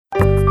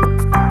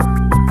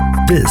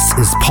This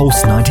is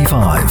Pulse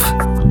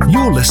 95.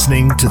 You're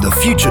listening to the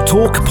Future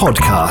Talk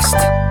podcast.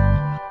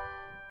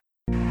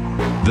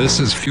 This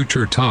is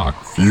Future Talk.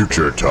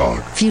 Future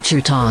Talk.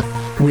 Future Talk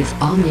with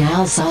Omnia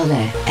Al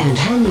Saleh and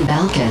Hani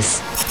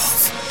Balkis.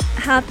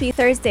 Happy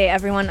Thursday,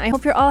 everyone. I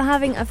hope you're all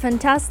having a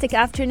fantastic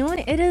afternoon.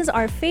 It is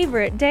our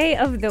favorite day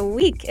of the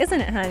week,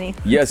 isn't it, Hani?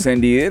 Yes,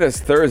 indeed. It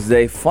is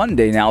Thursday, fun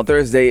day now.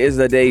 Thursday is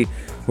the day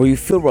where you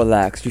feel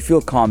relaxed, you feel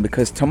calm,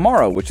 because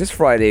tomorrow, which is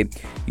Friday,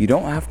 you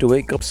don't have to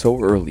wake up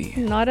so early.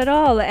 Not at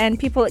all. And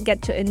people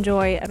get to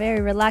enjoy a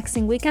very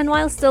relaxing weekend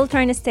while still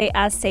trying to stay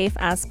as safe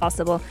as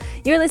possible.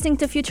 You're listening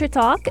to Future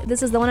Talk.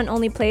 This is the one and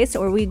only place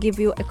where we give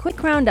you a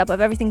quick roundup of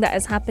everything that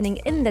is happening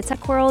in the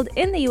tech world,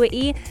 in the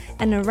UAE,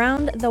 and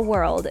around the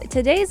world.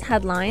 Today's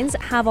headlines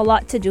have a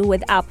lot to do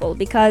with Apple,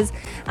 because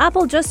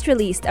Apple just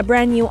released a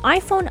brand new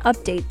iPhone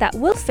update that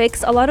will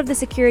fix a lot of the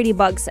security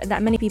bugs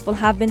that many people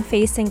have been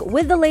facing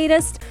with the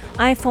latest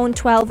iPhone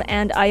 12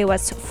 and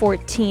iOS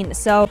 14.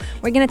 So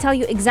we're going to tell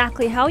you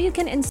exactly how you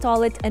can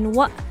install it and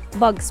what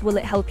bugs will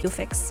it help you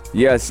fix.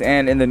 Yes,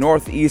 and in the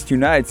Northeast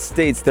United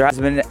States, there has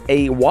been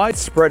a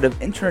widespread of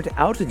internet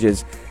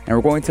outages, and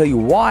we're going to tell you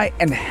why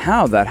and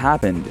how that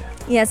happened.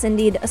 Yes,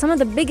 indeed. Some of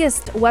the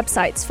biggest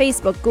websites,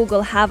 Facebook,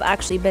 Google, have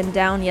actually been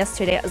down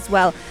yesterday as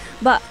well.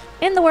 But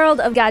in the world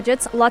of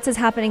gadgets, lots is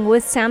happening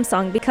with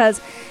Samsung, because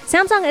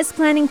Samsung is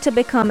planning to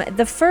become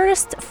the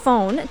first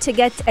phone to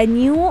get a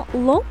new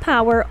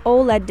low-power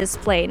OLED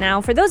display.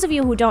 Now, for those of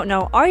you who don't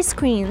know, our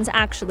screens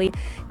actually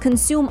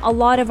consume a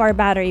lot of our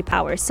battery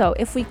power. So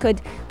if we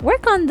could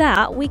work on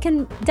that, we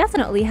can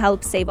definitely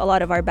help save a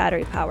lot of our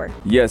battery power.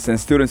 Yes, and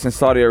students in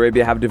Saudi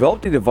Arabia have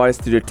developed a device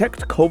to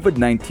detect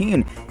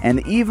COVID-19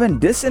 and even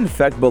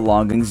disinfect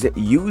belongings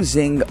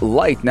using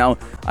light. Now,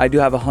 I do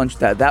have a hunch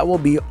that will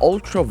be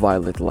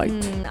ultraviolet light.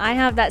 I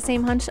have that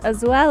same hunch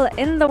as well.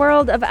 In the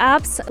world of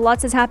apps,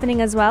 lots is happening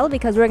as well,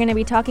 because we're going to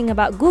be talking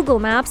about Google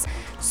Maps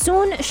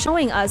soon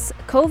showing us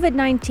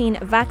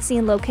COVID-19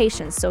 vaccine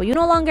locations. So you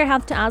no longer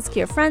have to ask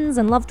your friends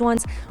and loved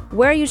ones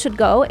where you should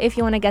go if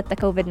you want to get the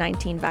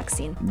COVID-19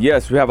 vaccine.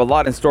 Yes, we have a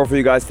lot in store for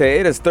you guys today.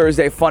 It is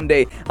Thursday, fun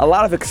day. A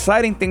lot of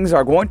exciting things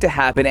are going to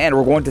happen, and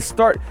we're going to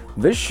start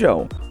this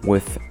show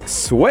with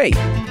Sway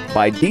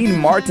by Dean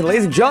Martin.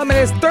 Ladies and gentlemen,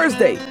 it's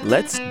Thursday.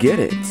 Let's get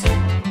it.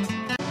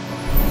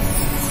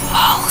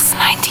 Pulse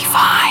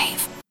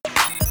 95.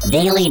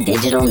 Daily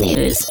digital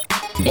news.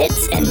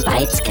 Bits and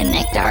bytes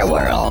connect our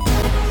world.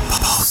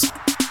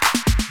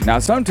 Now,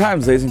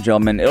 sometimes, ladies and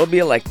gentlemen, it'll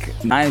be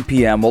like 9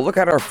 p.m. We'll look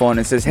at our phone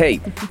and says, hey,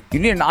 you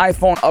need an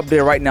iPhone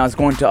update right now. It's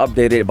going to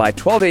update it by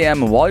 12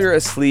 a.m. while you're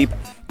asleep,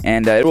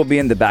 and it will be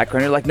in the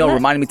background. You're like, no,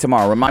 remind me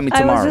tomorrow. Remind me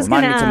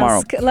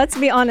tomorrow. Let's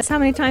be honest. How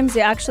many times do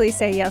you actually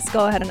say, yes,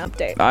 go ahead and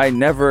update? I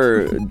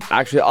never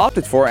actually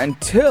opted for it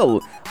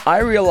until I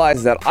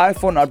realized that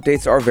iPhone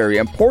updates are very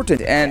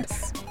important. And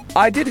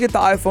I did get the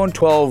iPhone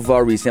 12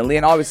 recently,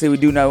 and obviously we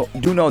do know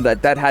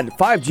that had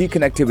 5G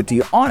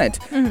connectivity on it.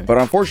 But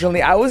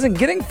unfortunately, I wasn't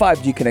getting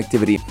 5G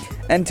connectivity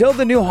until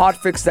the new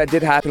hotfix that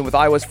did happen with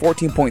iOS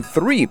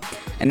 14.3.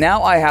 And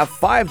now I have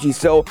 5G,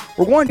 so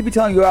we're going to be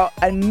telling you about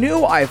a new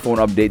iPhone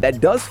update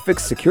that does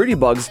fix security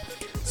bugs.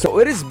 So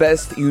it is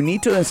best you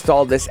need to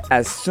install this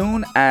as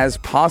soon as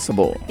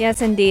possible.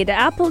 Yes, indeed.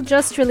 Apple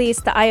just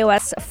released the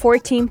iOS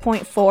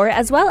 14.4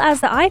 as well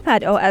as the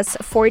iPad OS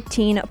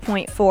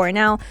 14.4.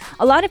 Now,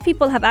 a lot of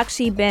people have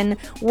actually been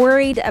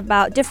worried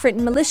about different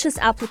malicious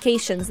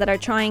applications that are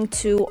trying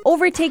to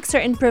overtake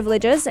certain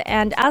privileges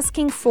and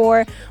asking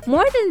for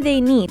more than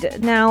they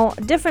need. Now,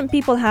 different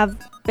people have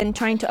been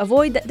trying to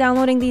avoid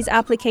downloading these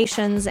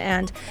applications,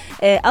 and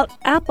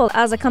Apple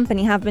as a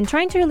company have been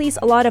trying to release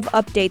a lot of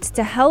updates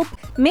to help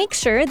make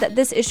sure that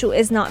this issue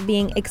is not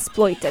being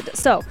exploited.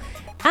 So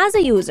as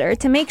a user,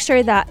 to make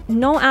sure that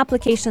no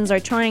applications are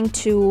trying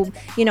to,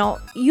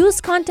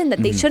 use content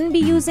that they shouldn't be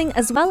using,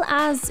 as well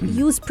as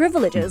use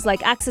privileges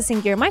like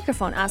accessing your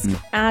microphone,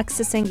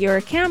 accessing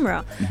your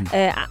camera,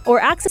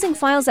 or accessing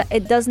files that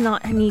it does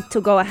not need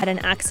to go ahead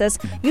and access,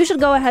 you should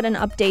go ahead and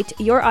update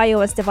your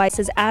iOS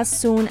devices as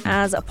soon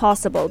as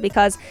possible,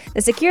 because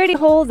the security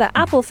hole that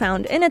Apple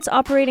found in its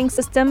operating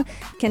system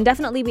can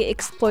definitely be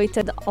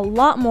exploited a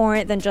lot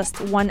more than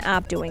just one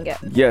app doing it.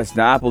 Yes,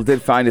 now Apple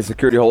did find a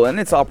security hole in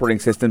its operating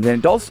system,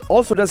 and it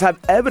also does have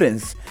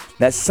evidence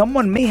that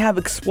someone may have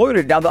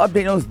exploited. Now, the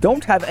update notes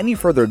don't have any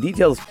further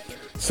details.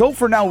 So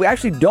for now, we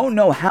actually don't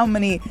know how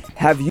many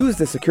have used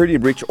the security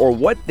breach or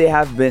what they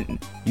have been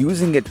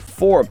using it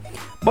for.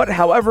 But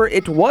however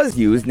it was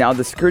used, now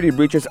the security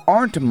breaches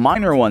aren't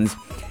minor ones.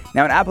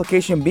 Now, an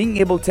application being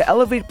able to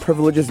elevate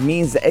privileges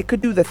means that it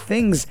could do the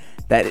things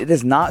that it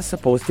is not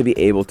supposed to be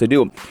able to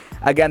do.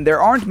 Again,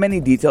 there aren't many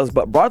details,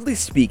 but broadly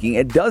speaking,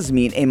 it does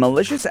mean a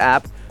malicious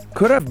app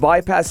could have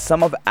bypassed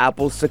some of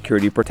Apple's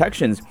security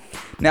protections.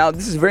 Now,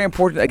 this is very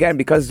important, again,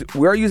 because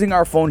we're using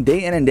our phone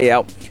day in and day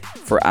out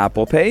for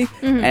Apple Pay,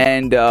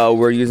 and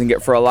we're using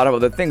it for a lot of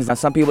other things. Now,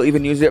 some people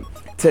even use it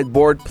to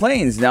board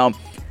planes. Now,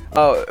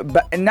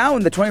 But now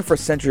in the 21st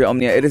century,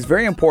 Omnia, it is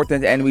very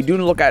important, and we do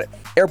look at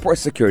airport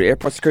security.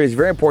 Airport security is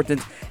very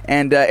important,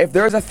 and if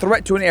there is a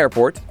threat to an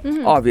airport,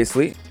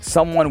 obviously,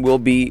 someone will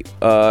be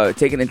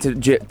taken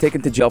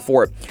to jail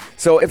for it.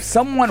 So if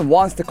someone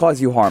wants to cause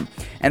you harm,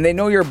 and they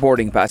know your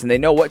boarding pass, and they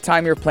know what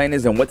time your plane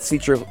is and what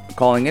seat you're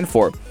calling in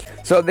for,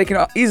 so they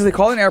can easily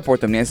call an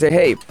airport Omnia and say,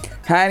 hey,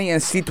 Hani in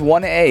seat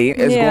 1A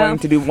is going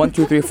to do 1,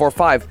 2, 3, 4,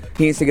 5.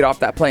 He needs to get off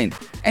that plane.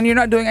 And you're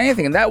not doing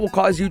anything, and that will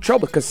cause you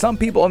trouble, because some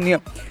people,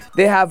 Omnia,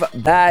 they have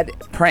bad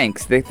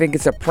pranks. They think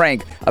it's a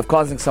prank of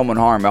causing someone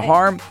harm.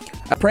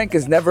 A prank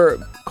is never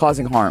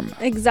causing harm.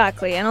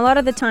 Exactly. And a lot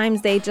of the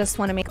times they just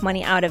want to make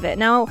money out of it.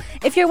 Now,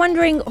 if you're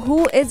wondering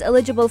who is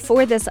eligible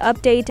for this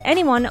update,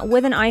 anyone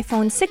with an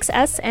iPhone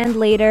 6s and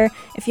later,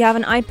 if you have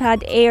an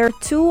iPad Air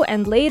 2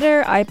 and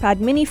later, iPad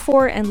Mini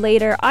 4 and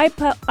later,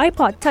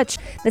 iPod Touch,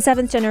 the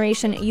 7th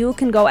generation, you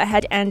can go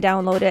ahead and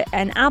download it.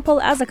 And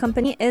Apple, as a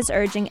company, is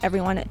urging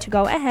everyone to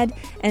go ahead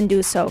and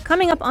do so.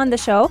 Coming up on the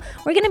show,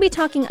 we're going to be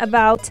talking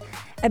about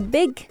a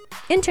big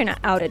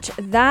internet outage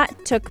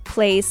that took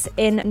place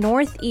in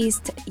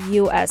Northeast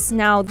US.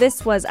 Now,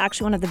 this was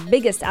actually one of the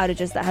biggest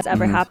outages that has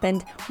ever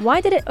happened.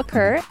 Why did it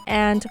occur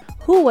and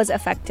who was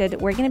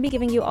affected? We're going to be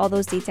giving you all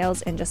those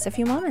details in just a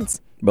few moments.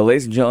 But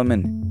ladies and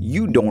gentlemen,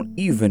 you don't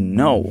even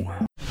know.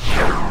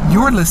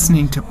 You're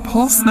listening to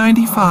Pulse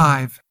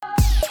 95.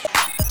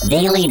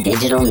 Daily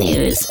digital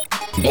news.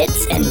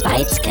 Bits and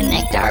bytes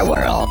connect our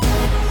world.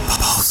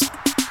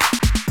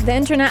 The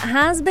internet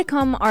has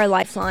become our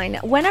lifeline.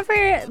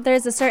 Whenever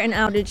there's a certain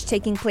outage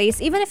taking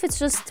place, even if it's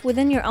just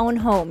within your own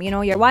home,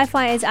 your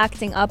Wi-Fi is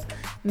acting up,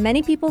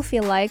 many people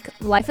feel like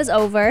life is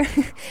over.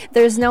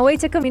 There's no way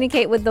to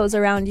communicate with those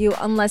around you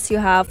unless you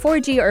have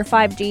 4G or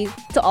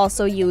 5G to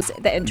also use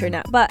the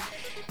internet. But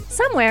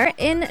somewhere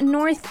in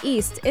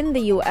Northeast in the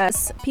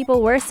US,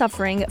 people were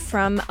suffering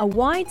from a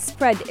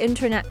widespread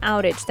internet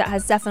outage that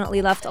has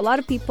definitely left a lot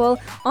of people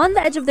on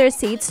the edge of their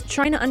seats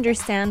trying to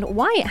understand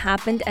why it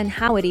happened and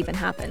how it even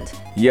happened.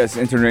 Yes,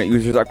 internet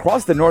users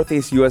across the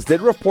Northeast US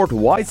did report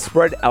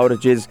widespread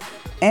outages.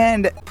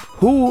 And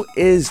who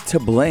is to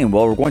blame?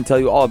 Well, we're going to tell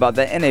you all about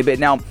that in a bit.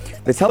 Now,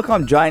 the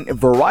telecom giant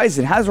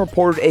Verizon has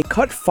reported a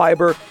cut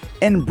fiber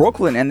in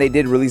Brooklyn, and they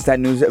did release that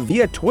news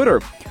via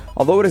Twitter.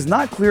 Although it is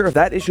not clear if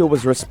that issue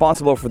was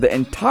responsible for the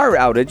entire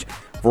outage,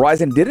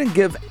 Verizon didn't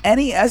give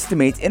any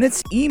estimates in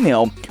its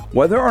email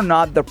whether or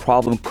not the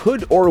problem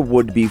could or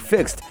would be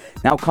fixed.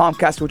 Now,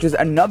 Comcast, which is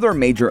another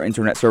major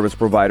internet service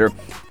provider,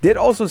 did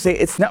also say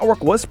its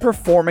network was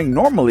performing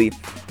normally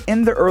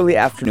in the early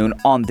afternoon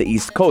on the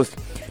East Coast.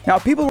 Now,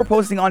 people were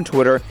posting on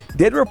Twitter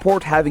did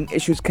report having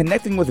issues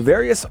connecting with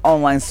various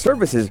online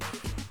services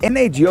in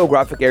a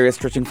geographic area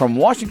stretching from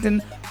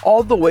Washington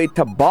all the way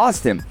to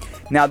Boston.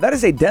 Now, that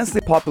is a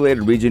densely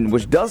populated region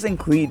which does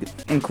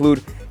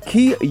include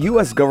key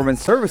U.S. government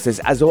services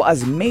as well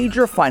as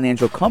major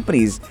financial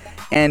companies.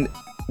 And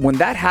when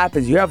that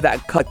happens, you have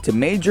that cut to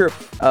major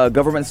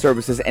government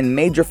services and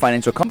major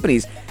financial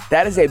companies.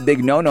 That is a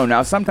big no-no.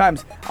 Now,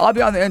 sometimes I'll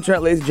be on the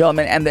internet, ladies and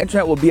gentlemen, and the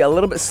internet will be a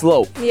little bit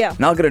slow. Yeah.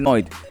 And I'll get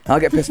annoyed. And I'll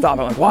get pissed off.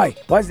 I'm like, why?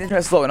 Why is the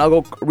internet slow? And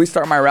I'll go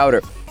restart my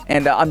router.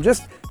 And I'm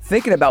just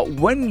thinking about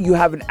when you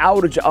have an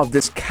outage of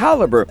this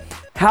caliber,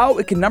 how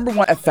it can, number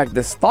one, affect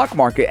the stock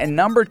market, and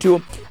number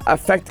two,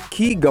 affect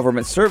key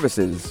government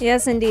services.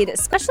 Yes, indeed.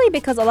 Especially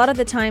because a lot of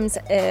the times,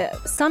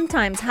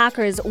 sometimes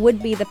hackers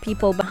would be the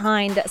people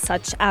behind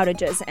such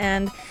outages.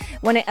 And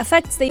when it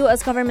affects the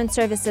U.S. government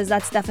services,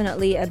 that's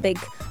definitely a big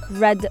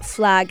red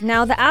flag.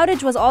 Now, the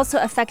outage was also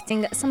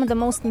affecting some of the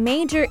most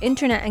major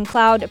internet and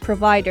cloud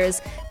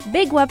providers.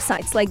 Big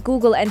websites like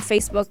Google and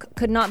Facebook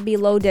could not be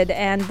loaded,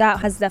 and that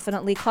has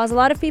definitely caused a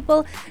lot of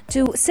people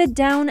to sit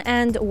down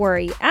and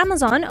worry.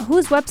 Amazon,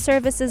 whose web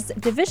services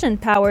division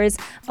powers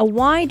a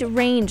wide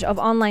range of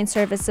online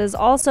services,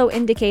 also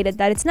indicated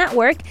that its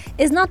network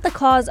is not the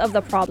cause of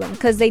the problem,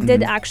 because they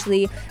did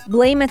actually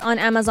blame it on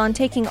Amazon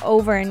taking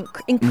over and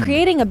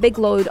creating a big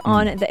load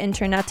on the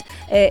internet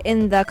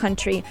in the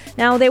country.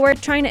 Now, they were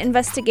trying to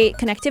investigate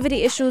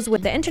connectivity issues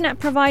with the internet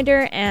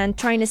provider and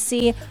trying to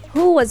see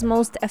who was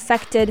most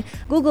affected.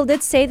 Google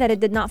did say that it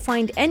did not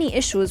find any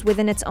issues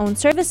within its own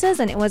services,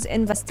 and it was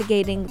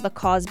investigating the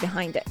cause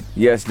behind it.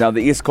 Yes, now the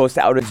East Coast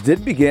outage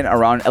did begin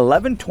around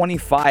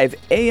 11:25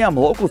 a.m.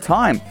 local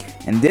time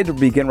and did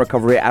begin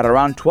recovery at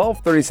around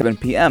 12:37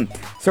 p.m.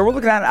 So we're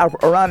looking at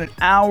around an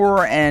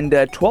hour and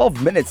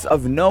 12 minutes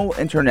of no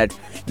internet.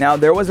 Now,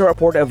 there was a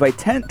report of a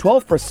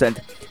 12%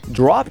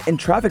 drop in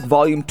traffic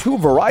volume to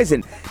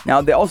Verizon.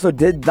 Now, they also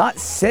did not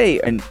say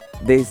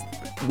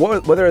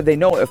whether they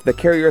know if the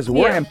carriers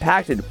were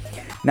impacted.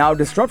 Now,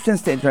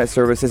 disruptions to internet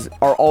services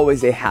are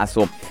always a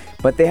hassle,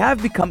 but they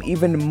have become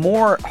even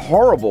more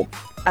horrible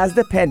as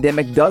the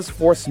pandemic does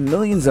force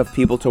millions of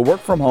people to work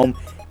from home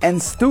and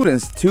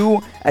students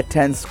to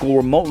attend school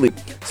remotely.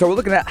 So we're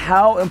looking at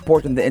how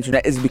important the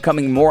internet is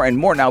becoming more and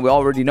more. Now, we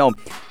already know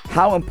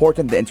how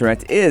important the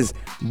internet is.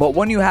 But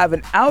when you have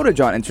an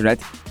outage on internet,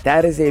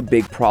 that is a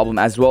big problem,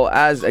 as well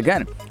as,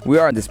 again, we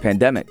are in this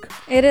pandemic.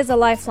 It is a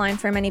lifeline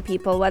for many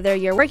people, whether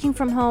you're working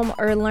from home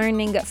or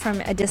learning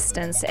from a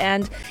distance.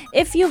 And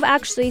if you've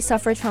actually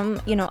suffered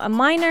from, a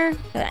minor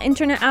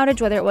internet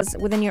outage, whether it was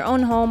within your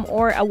own home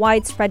or a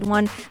widespread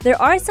one,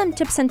 there are some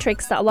tips and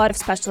tricks that a lot of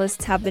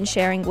specialists have been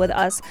sharing with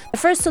us. The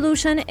first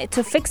solution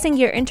to fixing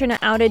your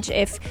internet outage,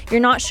 if you're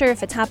not sure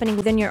if it's happening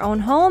within your own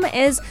home,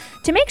 is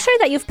to make sure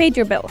that you've paid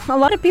your bill. A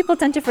lot of people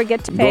tend to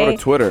forget to pay Go to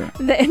Twitter.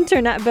 the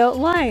internet bill.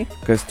 Why?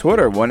 Because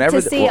Twitter,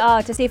 whenever... To see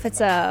if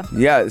it's a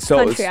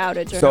country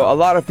outage or So not. a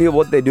lot of people,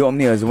 what they do,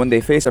 Omnia, is when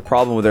they face a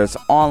problem, whether it's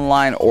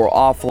online or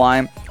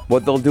offline,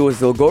 what they'll do is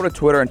they'll go to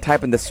Twitter and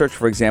type in the search,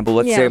 for example.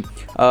 Let's say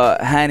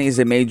Hani is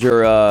a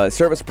major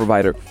service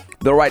provider.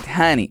 They'll write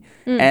Hani.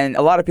 And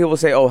a lot of people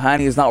say, oh,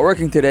 Hani is not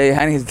working today.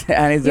 Hani's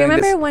doing this. You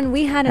remember when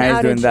we had an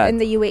Hani's doing outage that. in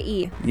the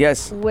UAE?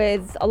 Yes.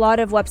 With a lot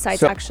of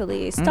websites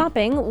actually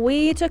stopping,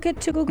 we took it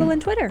to Google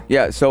and Twitter.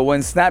 Yeah, so when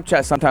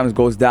Snapchat sometimes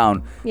goes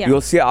down, you'll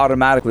see it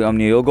automatically,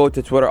 Omnia. You'll go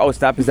to Twitter, oh,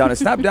 Snap is down. Is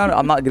Snap down?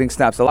 I'm not getting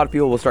snaps. A lot of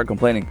people will start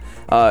complaining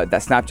that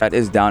Snapchat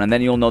is down, and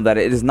then you'll know that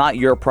it is not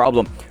your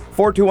problem.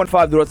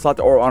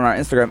 4215 or on our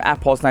Instagram at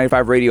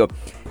Pulse95 Radio.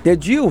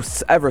 Did you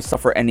ever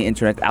suffer any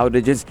internet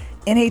outages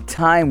in a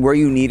time where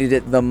you needed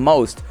it the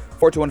most?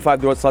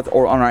 4215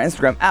 or on our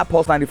Instagram at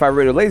Pulse95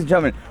 Radio. Ladies and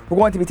gentlemen, we're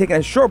going to be taking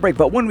a short break,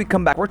 but when we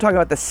come back, we're talking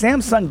about the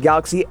Samsung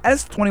Galaxy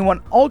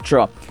S21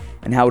 Ultra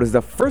and how it is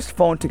the first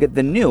phone to get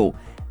the new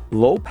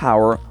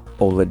low-power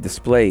OLED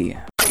display.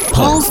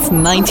 Pulse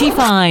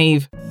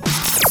 95.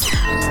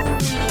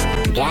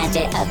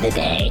 Gadget of the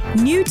day.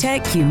 New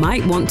tech you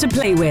might want to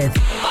play with.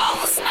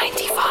 Pulse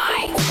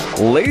 95.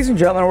 Ladies and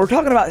gentlemen, we're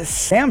talking about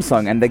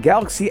Samsung and the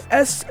Galaxy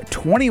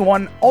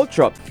S21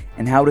 Ultra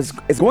and how it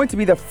is going to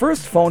be the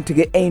first phone to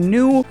get a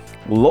new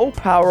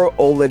low-power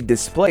OLED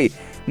display.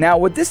 Now,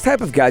 with this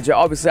type of gadget,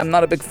 obviously, I'm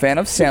not a big fan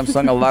of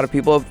Samsung. A lot of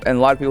people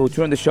who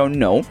tune in the show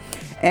know.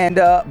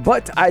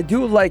 But I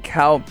do like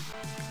how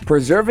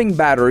preserving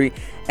battery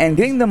and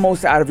getting the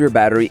most out of your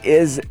battery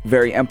is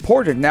very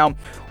important. Now,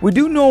 we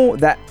do learn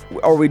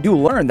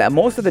that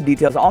most of the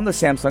details on the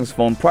Samsung's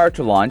phone prior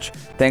to launch,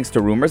 thanks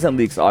to rumors and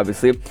leaks,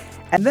 obviously.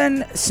 And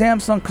then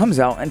Samsung comes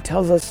out and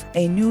tells us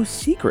a new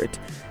secret,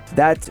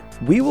 that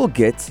we will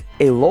get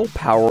a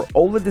low-power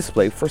OLED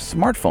display for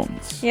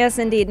smartphones. Yes,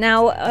 indeed.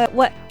 Now,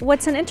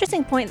 what's an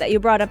interesting point that you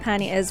brought up,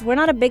 Hani, is we're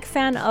not a big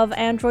fan of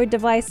Android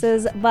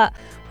devices, but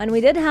when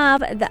we did have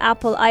the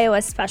Apple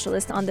iOS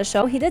specialist on the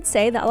show, he did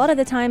say that a lot of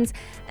the times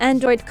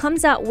Android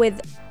comes out with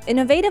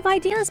innovative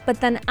ideas, but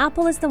then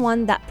Apple is the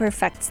one that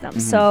perfects them.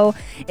 So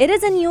it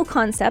is a new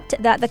concept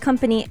that the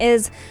company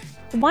is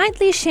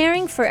widely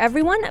sharing for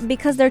everyone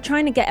because they're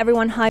trying to get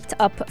everyone hyped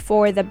up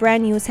for the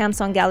brand new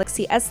Samsung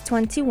Galaxy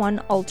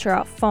S21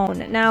 Ultra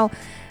phone. Now,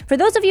 for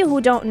those of you who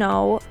don't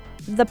know,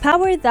 the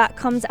power that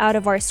comes out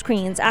of our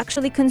screens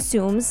actually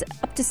consumes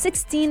up to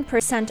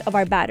 16% of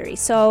our battery.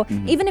 So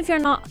even if you're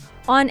not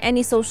on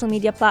any social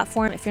media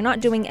platform, if you're not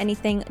doing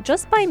anything,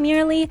 just by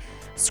merely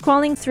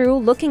scrolling through,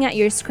 looking at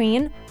your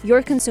screen,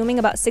 you're consuming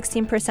about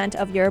 16%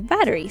 of your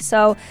battery.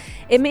 So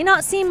it may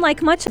not seem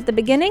like much at the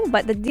beginning,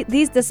 but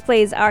these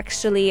displays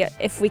actually,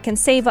 if we can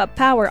save up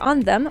power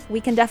on them, we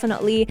can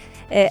definitely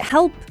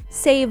help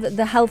save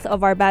the health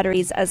of our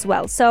batteries as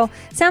well. So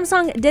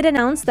Samsung did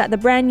announce that the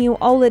brand new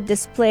OLED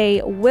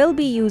display will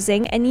be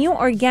using a new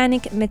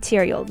organic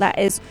material that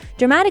is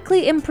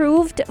dramatically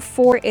improved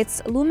for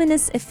its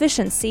luminous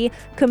efficiency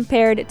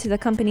compared to the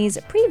company's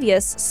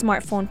previous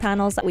smartphone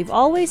panels that we've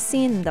always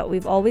seen, that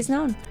we've always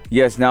known.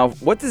 Yes, now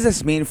what does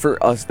this mean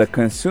for us, the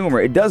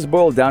consumer? It does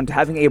boil down to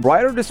having a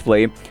brighter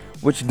display,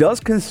 which does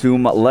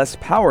consume less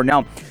power.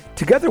 Now,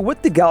 together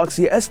with the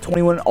Galaxy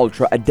S21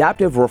 Ultra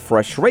adaptive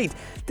refresh rate,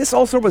 this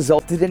also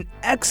resulted in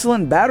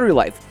excellent battery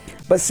life.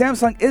 But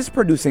Samsung is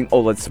producing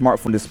OLED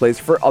smartphone displays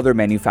for other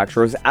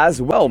manufacturers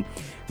as well,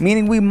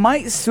 meaning we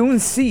might soon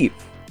see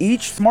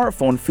each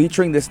smartphone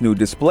featuring this new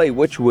display,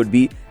 which would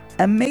be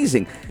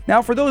amazing.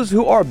 Now, for those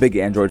who are big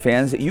Android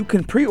fans, you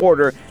can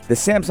pre-order the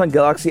Samsung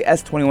Galaxy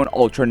S21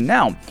 Ultra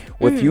now,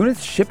 with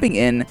units shipping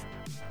in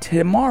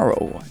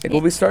tomorrow. It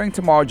will be starting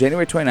tomorrow,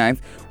 January 29th,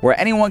 where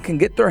anyone can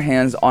get their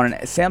hands on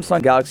a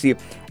Samsung Galaxy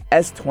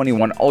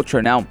S21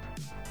 Ultra. Now,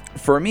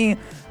 for me,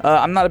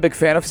 I'm not a big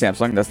fan of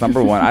Samsung. That's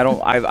number one.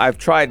 I've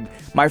tried.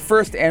 My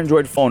first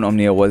Android phone,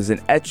 Omnia, was an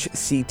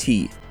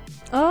HCT.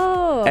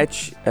 Oh,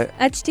 HTC.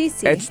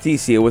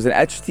 HTC. It was an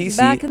HTC.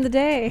 Back in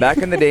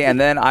the day. And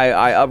then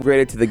I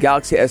upgraded to the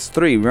Galaxy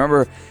S3.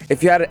 Remember,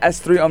 if you had an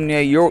S3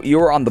 Omnia, you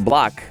were on the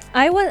block.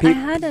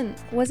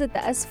 Was it the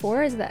S4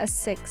 or is it the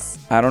S6?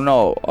 I don't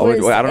know. I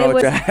don't know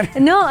what you had.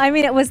 No, I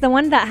mean, it was the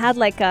one that had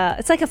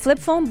it's like a flip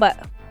phone,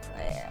 but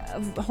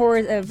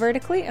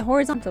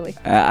horizontally.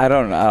 I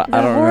don't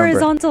remember.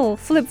 Horizontal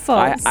flip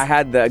phones. I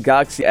had the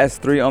Galaxy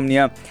S3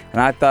 Omnia,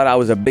 and I thought I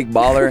was a big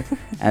baller.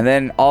 And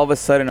then all of a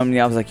sudden,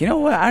 Omnia, I was like, you know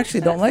what? I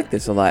actually don't like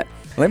this a lot.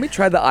 Let me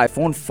try the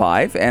iPhone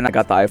 5, and I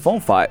got the iPhone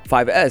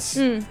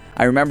 5S.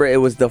 I remember it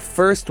was the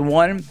first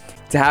one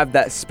to have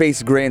that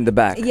space gray in the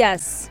back.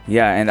 Yes.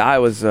 Yeah, and I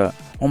was, oh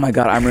my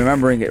God, I'm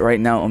remembering it right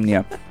now,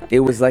 Omnia. It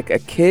was like a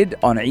kid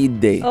on Eid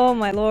Day. Oh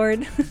my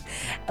Lord.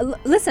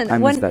 Listen, I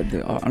miss that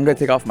day. I'm going to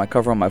take off my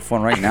cover on my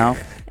phone right now.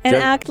 and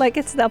act like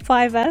it's the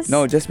 5S.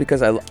 No, just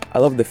because I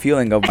love the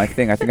feeling of my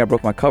thing. I think I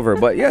broke my cover,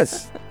 but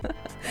yes.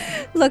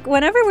 Look,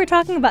 whenever we're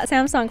talking about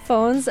Samsung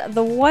phones,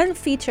 the one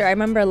feature I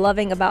remember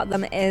loving about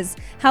them is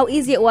how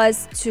easy it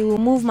was to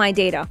move my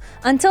data.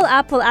 Until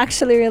Apple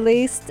actually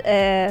released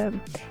their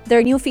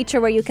new feature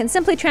where you can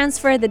simply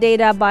transfer the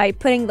data by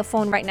putting the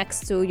phone right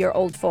next to your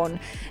old phone.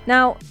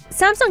 Now,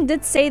 Samsung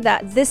did say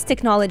that this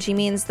technology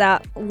means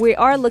that we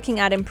are looking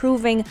at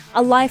improving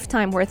a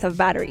lifetime worth of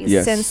batteries.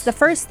 Yes. Since the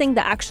first thing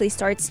that actually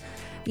starts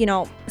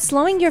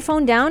slowing your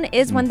phone down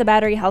is when the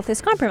battery health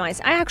is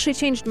compromised. I actually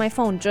changed my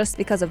phone just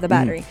because of the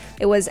battery.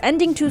 It was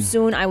ending too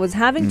soon. I was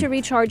having to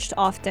recharge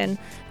often,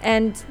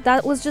 and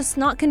that was just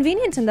not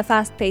convenient in the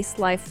fast-paced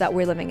life that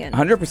we're living in.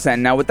 100%.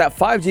 Now, with that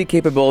 5G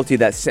capability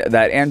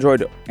that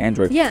Android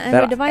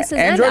devices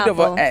and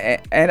Apple.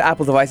 And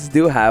Apple devices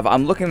do have,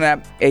 I'm looking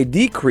at a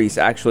decrease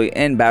actually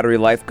in battery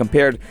life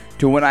compared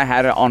to when I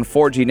had it on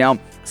 4G. Now,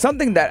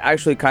 something that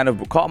actually kind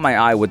of caught my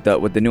eye with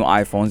the new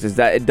iPhones is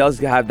that it does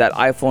have that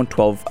iPhone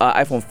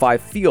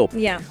 5 feel.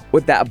 Yeah.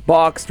 With that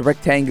boxed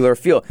rectangular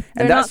feel. They're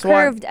and that's not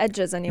curved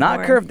edges anymore.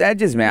 Not curved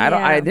edges, man.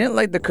 Yeah. I didn't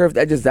like the curved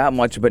edges that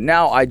much, but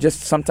now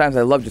sometimes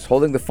I love just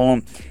holding the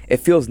phone. It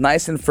feels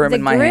nice and firm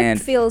in my hand.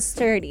 The grip feels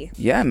sturdy.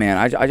 Yeah, man.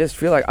 I just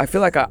feel like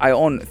I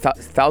own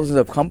thousands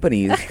of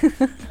companies,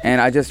 and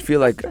I just feel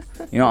like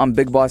I'm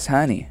Big Boss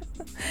Hani.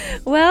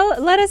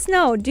 Well, let us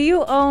know. Do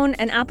you own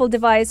an Apple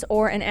device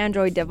or an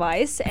Android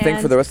device? I think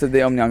for the rest of the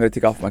day, I'm going to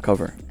take off my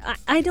cover.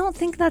 I don't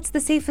think that's the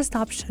safest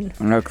option.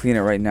 I'm going to clean it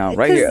right now.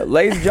 Right here.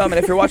 Ladies and gentlemen,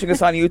 if you're watching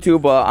us on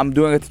YouTube, I'm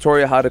doing a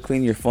tutorial how to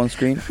clean your phone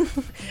screen.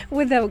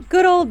 With a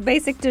good old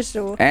basic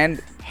tissue.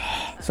 And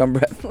some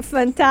breath.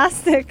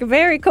 Fantastic.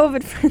 Very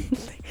COVID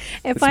friendly.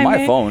 It's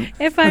my phone.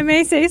 If I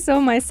may say so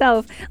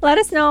myself. Let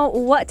us know,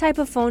 what type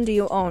of phone do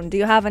you own? Do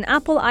you have an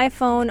Apple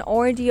iPhone,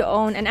 or do you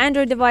own an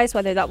Android device,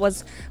 whether that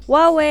was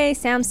Huawei,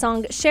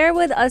 Samsung? Share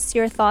with us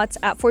your thoughts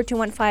at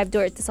 4215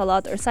 Durat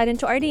Salat, or slide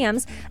into our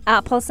DMs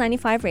at Pulse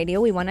 95 Radio.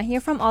 We want to hear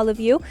from all of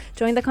you.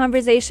 Join the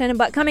conversation.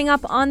 But coming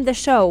up on the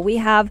show, we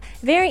have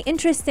very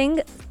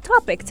interesting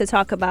topic to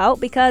talk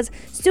about, because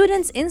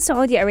students in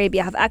Saudi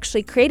Arabia have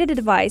actually created a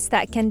device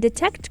that can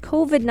detect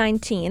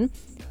COVID-19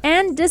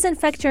 and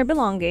disinfect your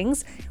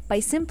belongings by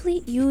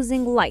simply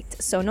using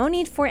light. So no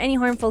need for any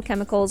harmful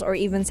chemicals or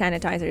even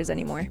sanitizers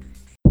anymore.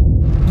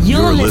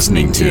 You're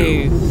listening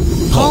to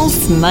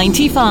Pulse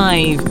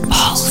 95.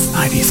 Pulse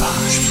 95.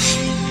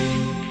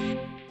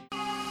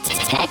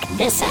 Check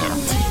this out.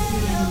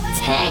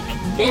 Check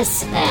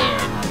this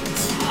out.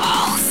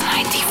 Pulse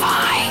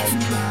 95.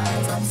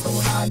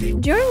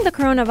 During the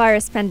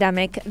coronavirus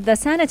pandemic, the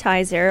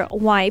sanitizer,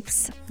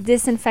 wipes,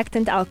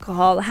 disinfectant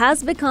alcohol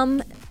has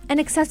become an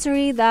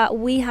accessory that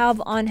we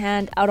have on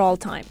hand at all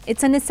time.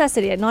 It's a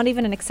necessity, not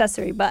even an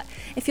accessory, but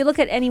if you look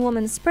at any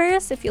woman's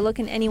purse, if you look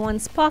in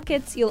anyone's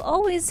pockets, you'll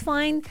always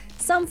find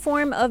some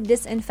form of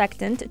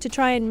disinfectant to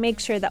try and make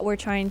sure that we're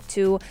trying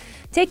to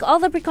take all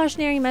the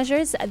precautionary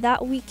measures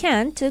that we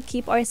can to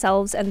keep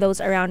ourselves and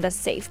those around us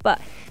safe. But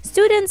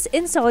students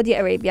in Saudi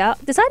Arabia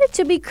decided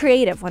to be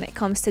creative when it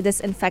comes to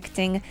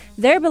disinfecting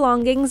their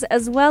belongings,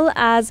 as well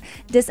as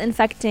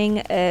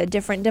disinfecting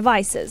different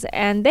devices.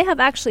 And they have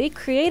actually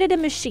created a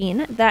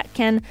machine that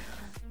can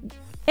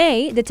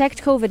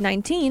detect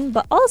COVID-19,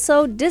 but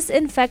also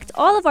disinfect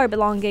all of our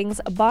belongings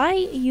by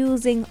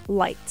using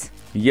light.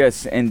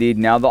 Yes, indeed.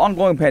 Now, the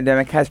ongoing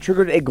pandemic has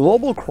triggered a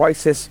global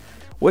crisis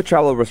with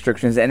travel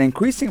restrictions and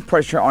increasing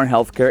pressure on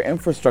healthcare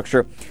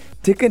infrastructure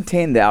to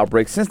contain the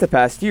outbreak since the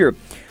past year.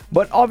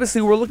 But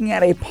obviously, we're looking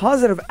at a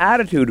positive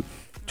attitude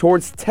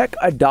towards tech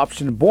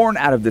adoption born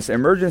out of this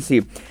emergency.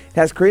 It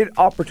has created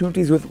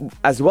opportunities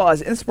as well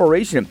as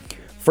inspiration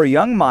for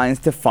young minds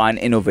to find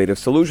innovative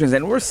solutions.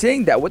 And we're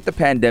seeing that with the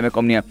pandemic,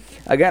 Omnia.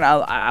 Again,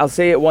 I'll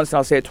say it once and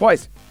I'll say it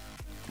twice.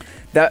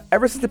 That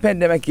ever since the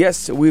pandemic,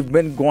 yes, we've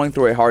been going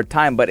through a hard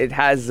time, but it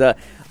has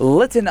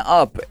lit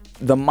up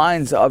the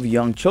minds of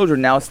young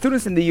children. Now,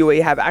 students in the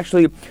UAE have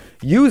actually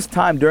used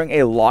time during a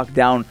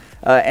lockdown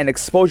and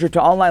exposure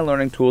to online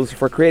learning tools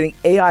for creating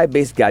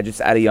AI-based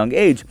gadgets at a young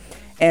age.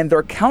 And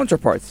their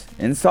counterparts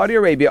in Saudi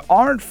Arabia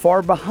aren't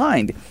far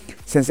behind,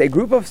 since a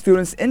group of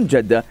students in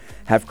Jeddah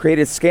have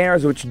created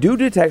scanners which do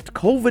detect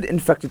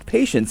COVID-infected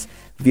patients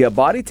via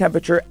body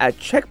temperature at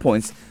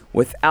checkpoints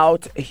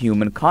without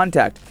human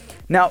contact.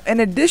 Now, in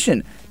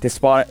addition to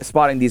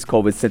spotting these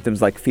COVID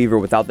symptoms like fever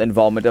without the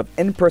involvement of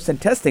in-person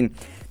testing,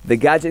 the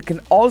gadget can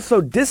also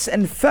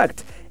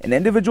disinfect an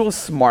individual's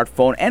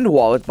smartphone and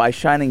wallet by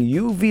shining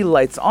UV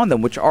lights on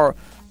them, which are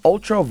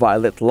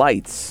ultraviolet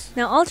lights.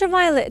 Now,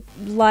 ultraviolet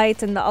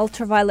light and the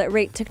ultraviolet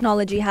rate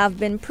technology have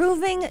been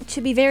proving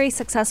to be very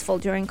successful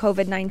during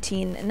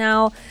COVID-19.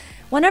 Now,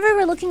 whenever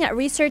we're looking at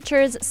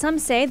researchers, some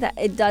say that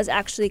it does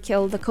actually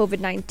kill the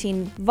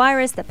COVID-19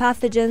 virus, the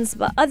pathogens,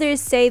 but others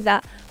say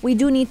that we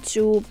do need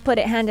to put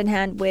it hand in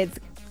hand with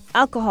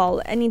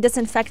alcohol, any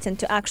disinfectant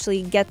to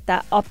actually get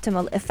that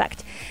optimal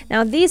effect.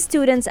 Now, these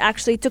students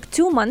actually took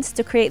 2 months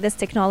to create this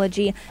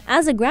technology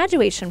as a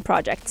graduation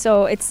project.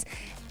 So it's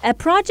a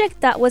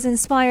project that was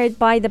inspired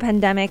by the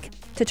pandemic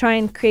to try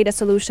and create a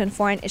solution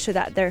for an issue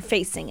that they're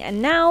facing.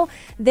 And now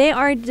they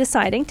are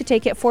deciding to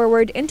take it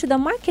forward into the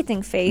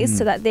marketing phase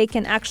so that they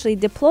can actually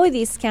deploy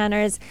these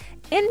scanners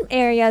in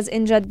areas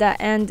in Jeddah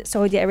and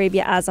Saudi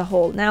Arabia as a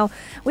whole. Now,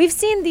 we've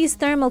seen these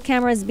thermal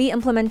cameras be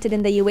implemented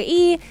in the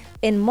UAE,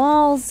 in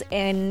malls,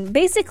 and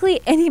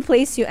basically any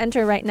place you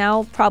enter right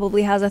now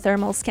probably has a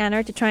thermal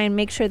scanner to try and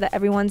make sure that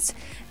everyone's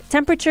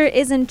temperature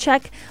is in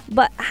check.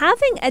 But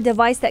having a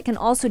device that can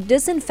also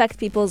disinfect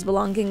people's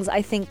belongings,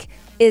 I think,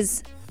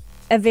 is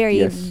a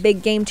very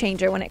big game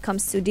changer when it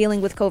comes to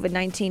dealing with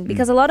COVID-19,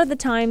 because a lot of the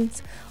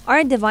times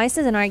our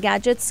devices and our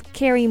gadgets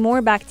carry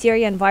more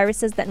bacteria and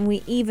viruses than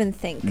we even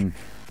think.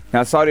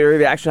 Now, Saudi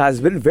Arabia actually has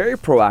been very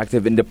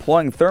proactive in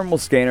deploying thermal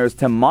scanners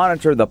to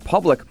monitor the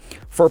public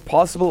for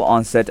possible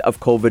onset of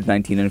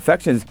COVID-19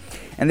 infections.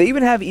 And they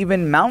even have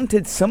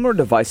mounted similar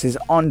devices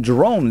on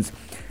drones.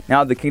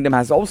 Now, the kingdom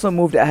has also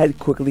moved ahead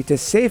quickly to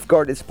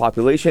safeguard its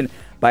population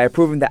by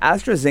approving the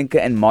AstraZeneca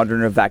and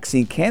Moderna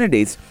vaccine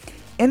candidates,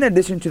 in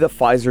addition to the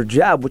Pfizer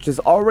jab, which is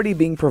already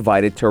being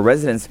provided to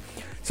residents.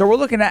 So we're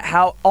looking at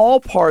how all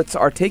parts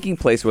are taking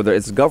place, whether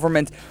it's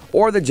government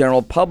or the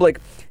general public,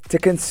 to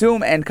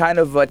consume and kind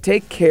of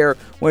take care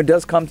when it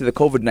does come to the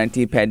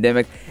COVID-19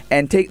 pandemic.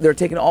 And they're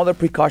taking all the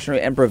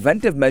precautionary and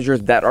preventive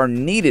measures that are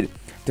needed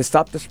to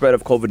stop the spread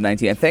of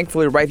COVID-19. And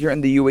thankfully, right here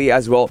in the UAE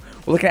as well,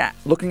 we're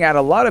looking at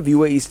a lot of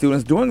UAE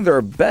students doing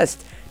their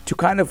best to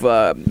kind of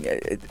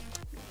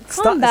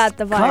combat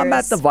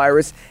the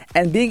virus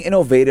and being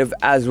innovative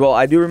as well.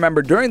 I do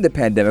remember during the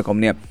pandemic,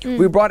 Omnia,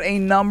 we brought a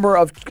number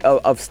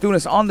of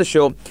students on the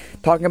show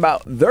talking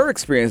about their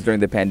experience during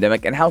the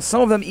pandemic and how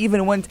some of them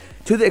even went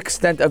to the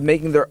extent of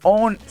making their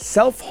own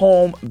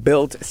self-home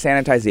built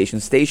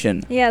sanitization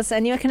station. Yes,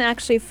 and you can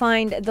actually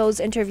find those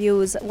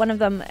interviews. One of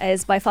them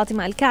is by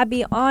Fatima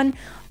Al-Kabi on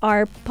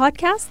our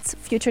podcasts,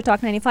 Future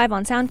Talk 95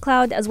 on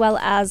SoundCloud, as well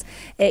as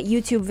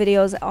YouTube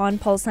videos on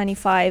Pulse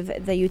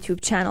 95, the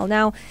YouTube channel.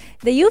 Now,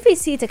 the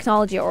UVC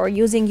technology, or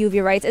using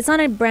UV lights, it's not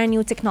a brand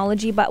new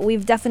technology, but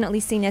we've definitely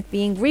seen it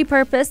being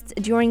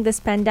repurposed during this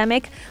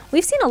pandemic.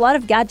 We've seen a lot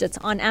of gadgets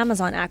on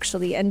Amazon,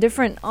 actually, and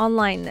different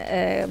online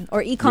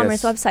or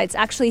e-commerce websites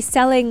actually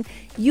selling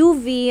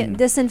UV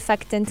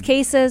disinfectant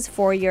cases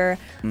for your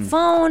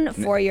phone,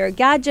 for your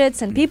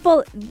gadgets, and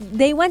people,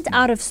 they went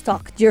out of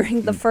stock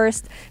during the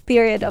first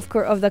period of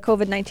the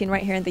COVID-19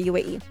 right here in the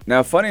UAE.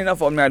 Now, funny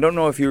enough, I don't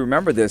know if you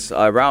remember this,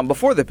 around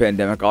before the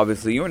pandemic,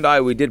 obviously, you and I,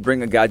 we did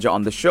bring a gadget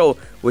on the show,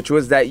 which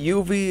was that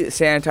UV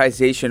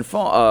sanitization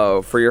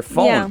for your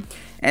phone. Yeah.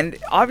 And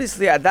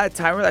obviously at that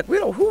time, we're like,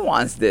 who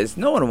wants this?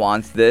 No one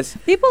wants this.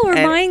 People were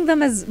buying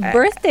them as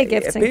birthday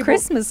gifts and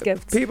Christmas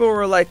gifts. People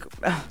were like...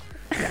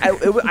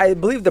 I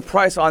believe the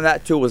price on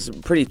that too was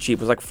pretty cheap.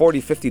 It was like 40,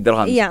 50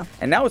 dirhams. Yeah.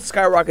 And now it's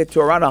skyrocketed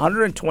to around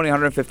 120,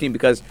 115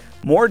 because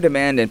more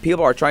demand and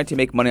people are trying to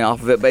make money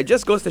off of it. But it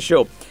just goes to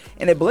show,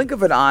 in a blink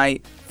of an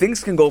eye,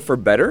 things can go for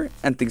better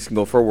and things can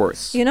go for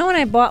worse. You know, when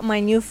I bought my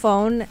new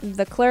phone,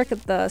 the clerk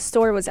at the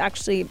store was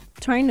actually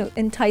trying to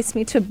entice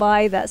me to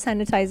buy that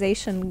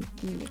sanitization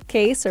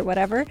case or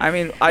whatever. I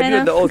mean, I do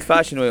it the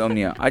old-fashioned way,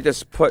 Omnia. I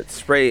just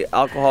spray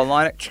alcohol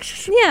on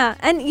it. Yeah,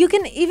 and you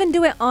can even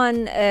do it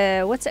on,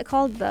 what's it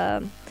called?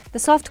 The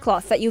soft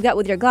cloth that you get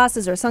with your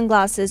glasses or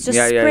sunglasses. Just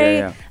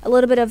spray a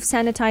little bit of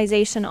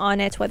sanitization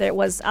on it, whether it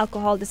was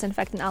alcohol,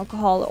 disinfectant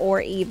alcohol,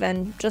 or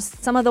even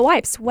just some of the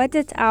wipes. Wet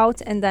it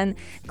out and then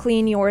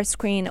clean your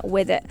screen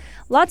with it.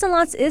 Lots and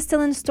lots is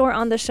still in store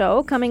on the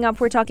show. Coming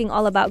up, we're talking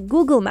all about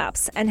Google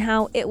Maps and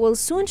how it will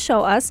soon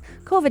show us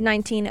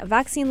COVID-19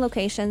 vaccine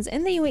locations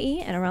in the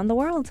UAE and around the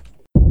world.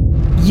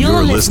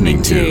 You're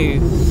listening to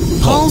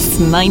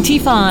Pulse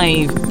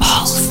 95.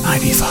 Pulse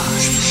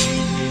 95.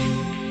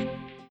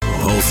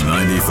 Pulse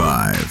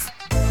 95.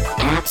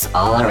 Apps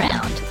all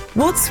around.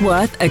 What's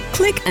worth a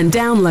click and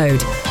download?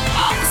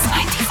 Pulse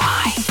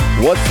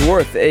 95. What's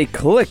worth a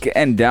click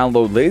and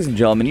download, ladies and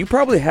gentlemen? You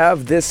probably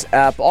have this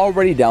app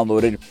already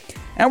downloaded.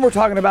 And we're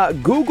talking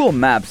about Google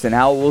Maps and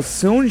how it will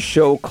soon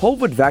show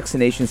COVID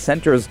vaccination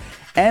centers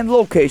and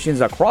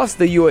locations across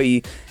the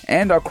UAE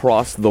and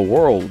across the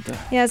world.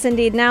 Yes,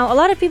 indeed. Now, a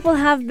lot of people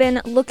have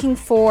been looking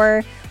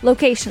for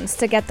locations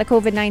to get the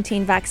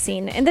COVID-19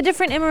 vaccine. In the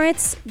different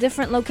Emirates,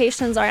 different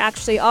locations are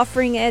actually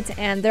offering it,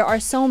 and there are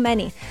so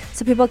many.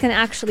 So people can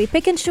actually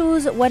pick and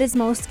choose what is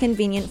most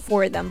convenient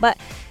for them. But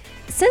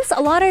since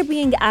a lot are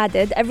being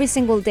added every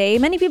single day,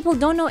 many people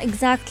don't know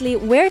exactly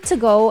where to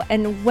go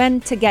and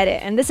when to get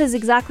it. And this is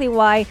exactly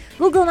why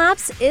Google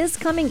Maps is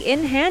coming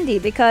in handy,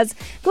 because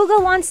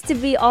Google wants to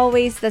be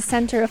always the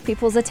center of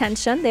people's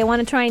attention. They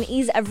want to try and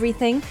ease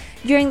everything.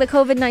 During the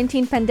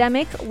COVID-19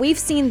 pandemic, we've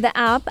seen the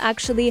app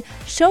actually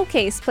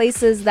showcase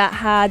places that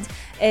had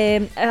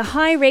a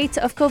high rate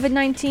of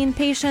COVID-19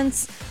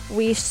 patients,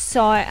 We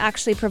saw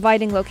actually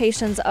providing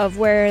locations of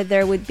where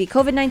there would be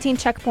COVID-19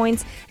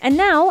 checkpoints. And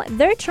now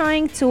they're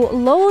trying to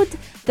load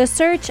the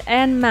search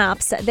and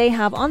maps that they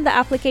have on the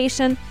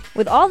application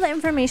with all the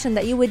information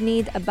that you would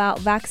need about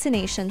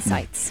vaccination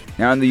sites.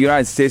 Now, in the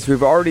United States,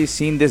 we've already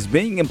seen this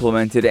being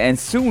implemented, and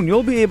soon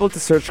you'll be able to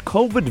search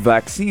COVID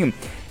vaccine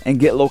and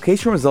get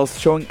location results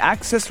showing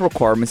access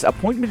requirements,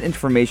 appointment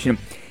information,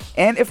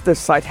 and if the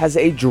site has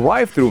a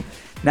drive-through.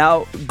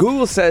 Now,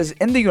 Google says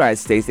in the United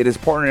States it is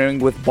partnering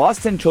with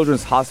Boston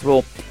Children's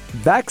Hospital,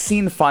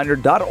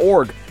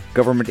 vaccinefinder.org,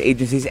 government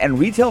agencies, and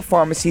retail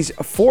pharmacies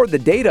for the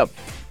data.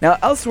 Now,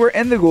 elsewhere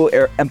in the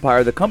Google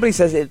empire, the company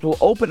says it will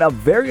open up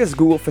various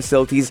Google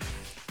facilities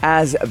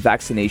as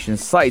vaccination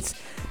sites.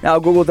 Now,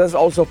 Google does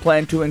also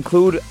plan to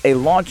include a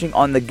launching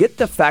on the Get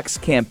the Facts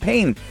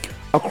campaign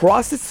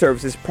across its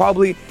services,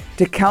 probably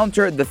to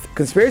counter the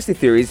conspiracy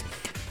theories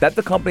that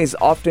the company is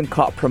often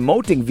caught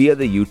promoting via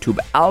the YouTube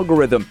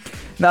algorithm.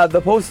 Now,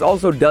 the post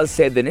also does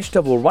say the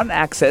initiative will run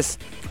access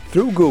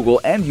through Google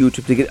and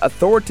YouTube to get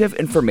authoritative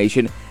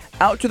information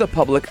out to the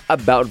public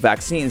about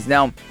vaccines.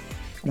 Now,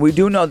 we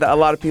do know that a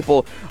lot of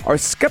people are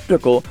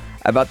skeptical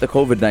about the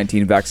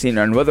COVID-19 vaccine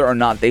and whether or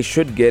not they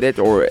should get it,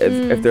 or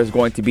if there's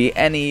going to be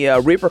any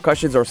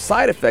repercussions or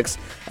side effects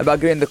about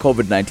getting the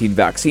COVID-19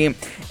 vaccine.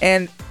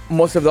 And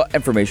most of the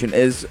information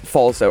is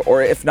false,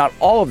 or if not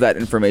all of that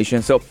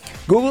information. So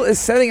Google is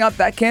setting out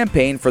that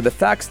campaign for the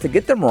facts to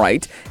get them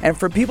right and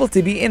for people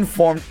to be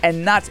informed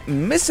and not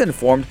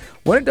misinformed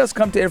when it does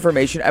come to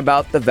information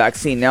about the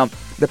vaccine. Now,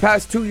 the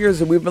past 2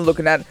 years we've been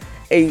looking at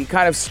a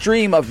kind of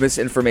stream of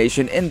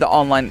misinformation in the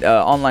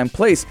online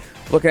place,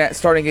 looking at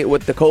starting it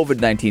with the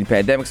COVID-19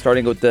 pandemic,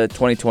 starting with the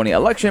 2020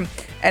 election,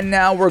 and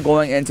now we're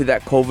going into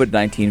that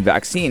COVID-19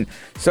 vaccine.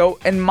 So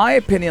in my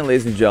opinion,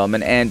 ladies and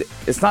gentlemen, and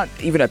it's not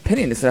even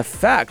opinion, it's a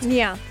fact,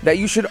 that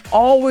you should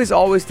always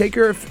take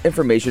your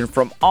information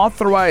from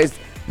authorized,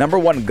 number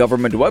one,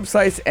 government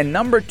websites, and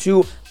number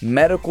two,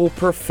 medical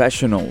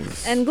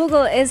professionals. And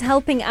Google is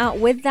helping out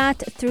with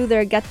that through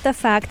their Get the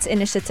Facts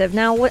initiative.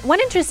 Now, one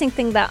interesting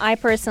thing that I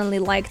personally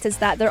liked is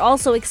that they're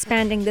also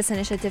expanding this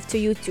initiative to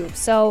YouTube.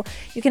 So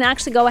you can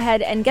actually go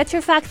ahead and get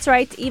your facts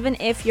right, even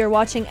if you're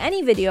watching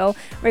any video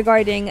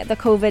regarding the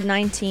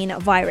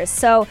COVID-19 virus.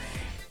 So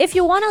if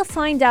you want to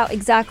find out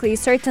exactly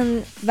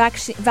certain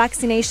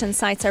vaccination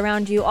sites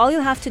around you, all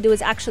you'll have to do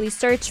is actually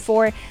search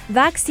for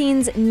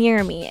vaccines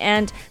near me,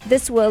 and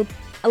this will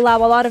allow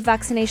a lot of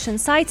vaccination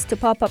sites to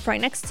pop up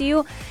right next to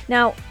you.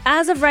 Now,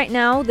 as of right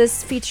now,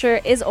 this feature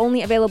is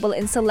only available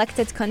in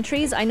selected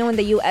countries. I know in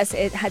the US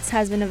it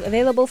has been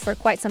available for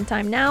quite some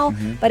time now,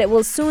 but it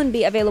will soon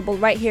be available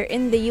right here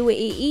in the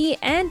UAE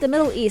and the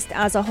Middle East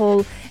as a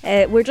whole.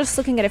 We're just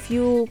looking at a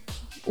few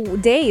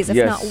days, if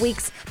not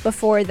weeks,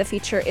 before the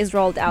feature is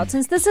rolled out.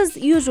 Since this is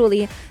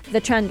usually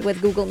the trend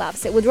with Google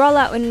Maps, it would roll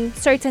out in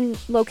certain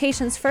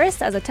locations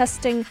first as a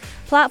testing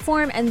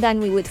platform, and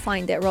then we would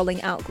find it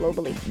rolling out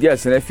globally.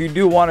 Yes, and if you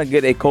do want to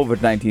get a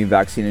COVID-19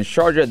 vaccine in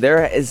Sharjah,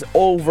 there is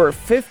over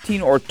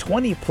 15 or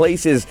 20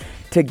 places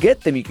to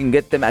get them. You can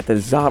get them at the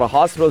Zahra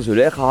Hospital,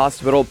 Zulekha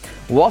Hospital,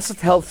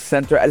 Wasat Health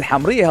Center, Al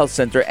Hamriya Health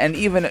Center, and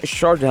even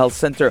Sharjah Health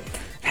Center.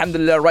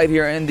 Alhamdulillah, right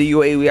here in the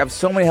UAE, we have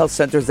so many health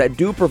centers that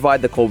do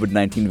provide the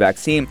COVID-19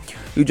 vaccine.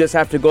 You just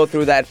have to go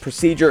through that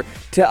procedure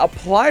to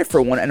apply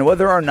for one, and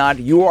whether or not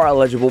you are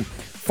eligible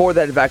for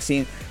that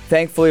vaccine.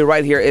 Thankfully,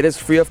 right here, it is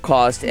free of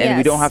cost, and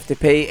we don't have to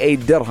pay a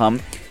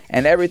dirham,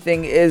 and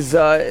everything is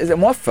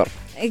muwaffar.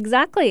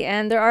 Exactly,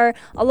 and there are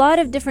a lot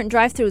of different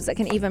drive-thrus that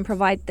can even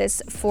provide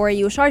this for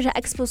you. Sharjah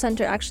Expo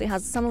Center actually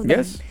has some of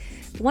them.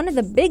 One of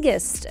the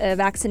biggest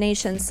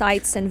vaccination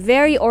sites and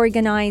very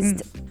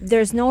organized.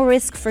 There's no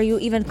risk for you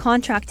even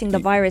contracting the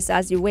virus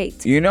as you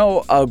wait. You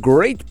know, a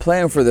great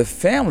plan for the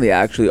family,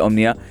 actually,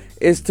 Omnia,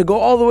 is to go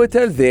all the way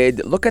to Al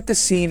Zaid, look at the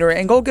scenery,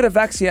 and go get a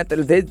vaccine at the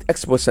Al Zaid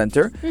Expo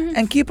Center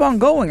and keep on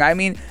going. I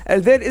mean,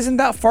 Al Zaid isn't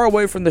that far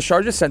away from the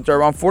Sharjah Center,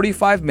 around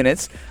 45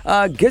 minutes.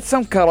 Get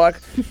some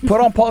karak,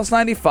 put on Pulse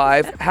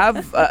 95,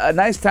 have a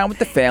nice time with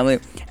the family,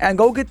 and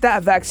go get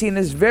that vaccine.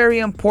 It's very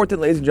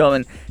important, ladies and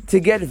gentlemen, to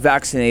get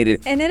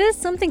vaccinated. And it is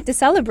something to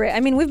celebrate. I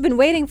mean, we've been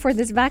waiting for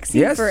this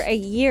vaccine for a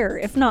year,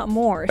 if not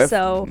more. Yeah,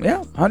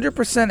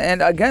 100%.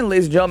 And again,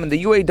 ladies and gentlemen,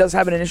 the UAE does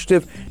have an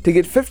initiative to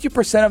get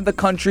 50% of the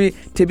country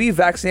to be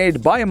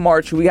vaccinated by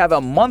March. We have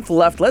a month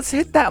left. Let's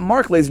hit that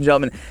mark, ladies and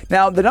gentlemen.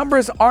 Now, the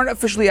numbers aren't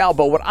officially out,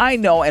 but what I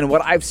know and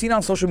what I've seen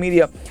on social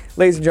media,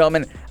 ladies and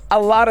gentlemen,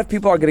 a lot of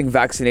people are getting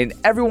vaccinated.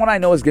 Everyone I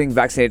know is getting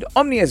vaccinated.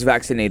 Omnia is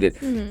vaccinated.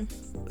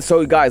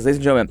 So, guys, ladies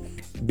and gentlemen,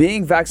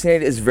 being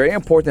vaccinated is very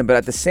important, but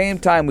at the same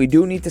time, we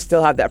do need to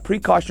still have that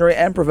precautionary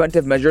and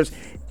preventive measures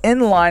in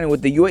line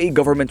with the UAE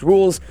government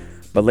rules.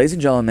 But ladies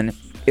and gentlemen,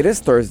 it is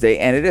Thursday,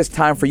 and it is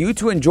time for you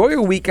to enjoy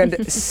your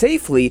weekend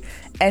safely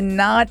and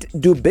not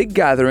do big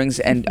gatherings.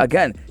 And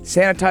again,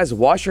 sanitize,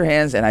 wash your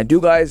hands, and I do,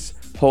 guys,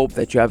 hope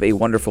that you have a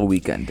wonderful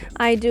weekend.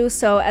 I do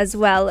so as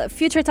well.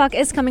 Future Talk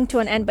is coming to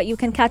an end, but you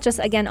can catch us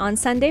again on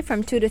Sunday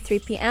from 2 to 3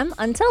 p.m.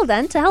 Until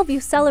then, to help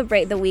you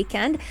celebrate the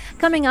weekend,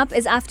 coming up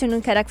is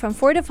Afternoon Karak from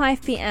 4 to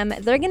 5 p.m.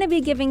 They're going to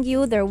be giving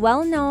you their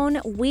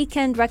well-known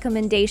weekend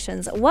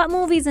recommendations. What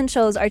movies and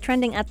shows are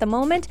trending at the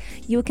moment?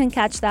 You can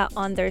catch that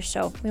on their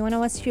show. We want to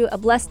wish you a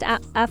blessed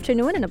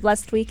afternoon and a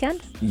blessed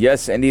weekend.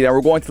 Yes, indeed. And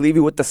we're going to leave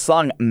you with the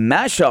song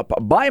Mashup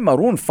by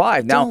Maroon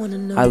 5. Now,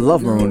 I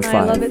love Maroon 5.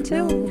 I love it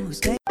too.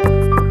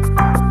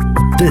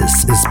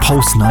 This is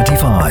Pulse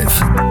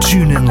 95.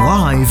 Tune in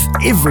live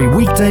every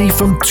weekday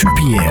from 2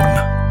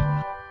 p.m.